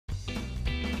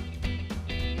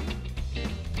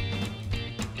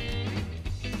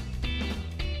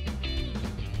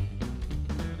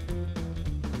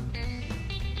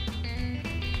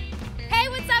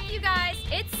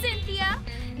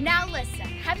Now listen,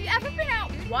 have you ever been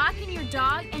out walking your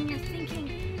dog and you're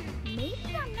thinking,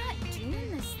 maybe I'm not doing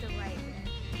this the right way?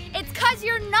 It's 'cause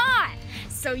you're not.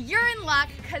 So you're in luck,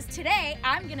 because today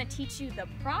I'm gonna teach you the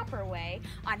proper way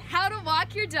on how to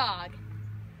walk your dog.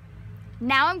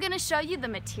 Now I'm gonna show you the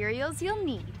materials you'll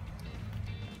need.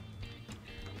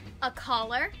 A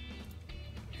collar,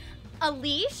 a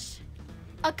leash,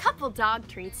 a couple dog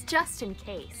treats just in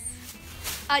case,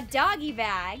 a doggy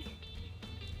bag,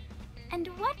 and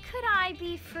what could I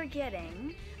be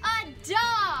forgetting? A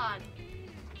dog!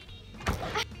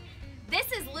 This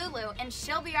is Lulu, and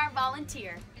she'll be our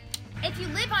volunteer. If you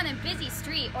live on a busy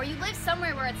street or you live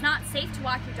somewhere where it's not safe to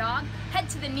walk your dog, head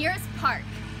to the nearest park.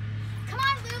 Come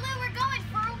on, Lulu, we're going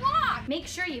for a walk. Make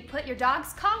sure you put your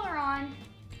dog's collar on.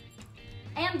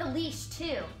 And the leash,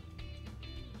 too.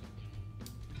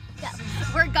 Yeah.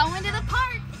 We're going to the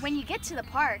park. When you get to the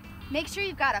park, make sure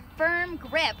you've got a firm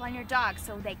grip on your dog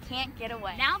so they can't get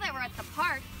away. Now that we're at the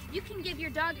park, you can give your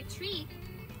dog a treat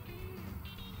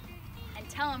and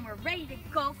tell him we're ready to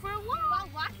go for a walk. While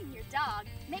walking your dog,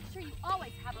 make sure you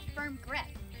always have a firm grip.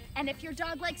 And if your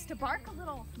dog likes to bark a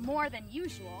little more than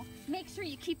usual, make sure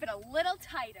you keep it a little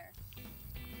tighter.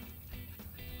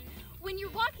 When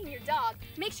you're walking your dog,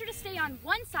 make sure to stay on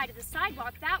one side of the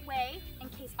sidewalk. That way, in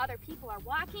case other people are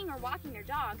walking or walking their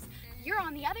dogs, you're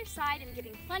on the other side and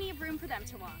giving plenty of room for them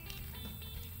to walk.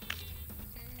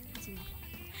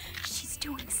 She's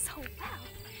doing so well.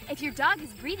 If your dog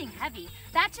is breathing heavy,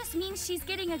 that just means she's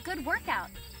getting a good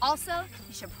workout. Also,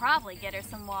 you should probably get her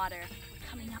some water.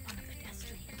 Coming up on a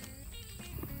pedestrian.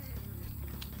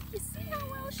 You see how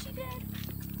well she did?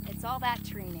 It's all that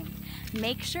training.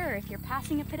 Make sure if you're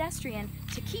passing a pedestrian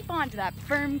to keep on to that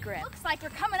firm grip. Looks like we're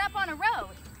coming up on a road.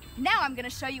 Now I'm gonna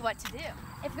show you what to do.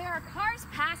 If there are cars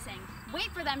passing,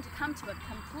 wait for them to come to a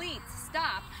complete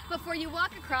stop before you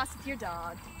walk across with your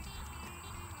dog.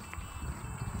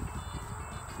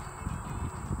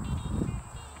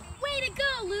 Way to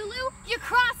go, Lulu! You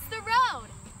crossed the road!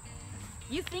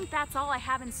 You think that's all I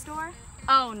have in store?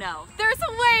 Oh no, there's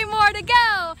way more to go!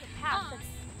 A path that's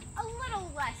a little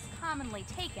less commonly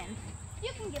taken.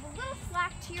 You can give a little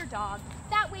slack to your dog,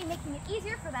 that way making it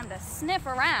easier for them to sniff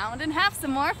around and have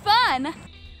some more fun.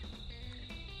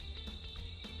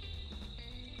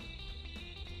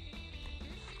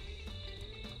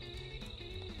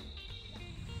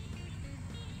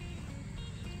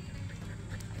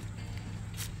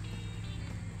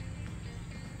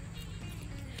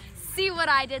 See what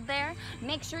I did there?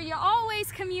 Make sure you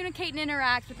always communicate and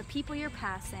interact with the people you're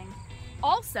passing.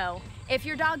 Also, if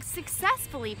your dog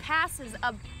successfully passes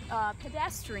a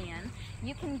pedestrian,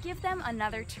 you can give them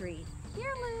another treat.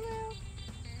 Here, Lulu.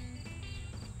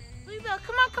 Lulubelle,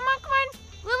 come on, come on, come on.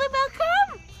 Lulubelle,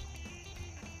 come!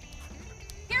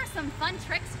 Here are some fun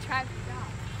tricks to try with your dog.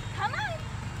 Come on.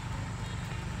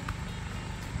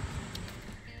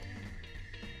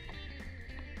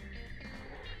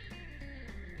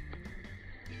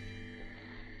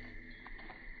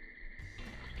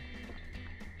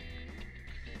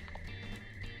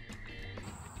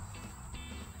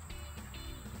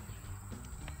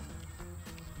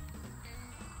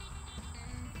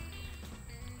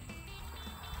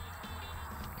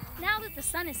 Now that the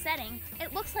sun is setting,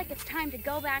 it looks like it's time to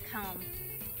go back home.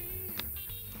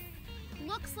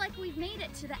 Looks like we've made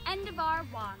it to the end of our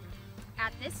walk.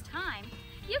 At this time,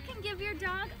 you can give your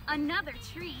dog another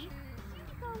treat. Here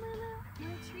you go, Lulu.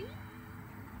 Another treat?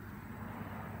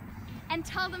 And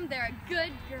tell them they're a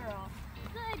good girl.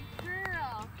 Good girl.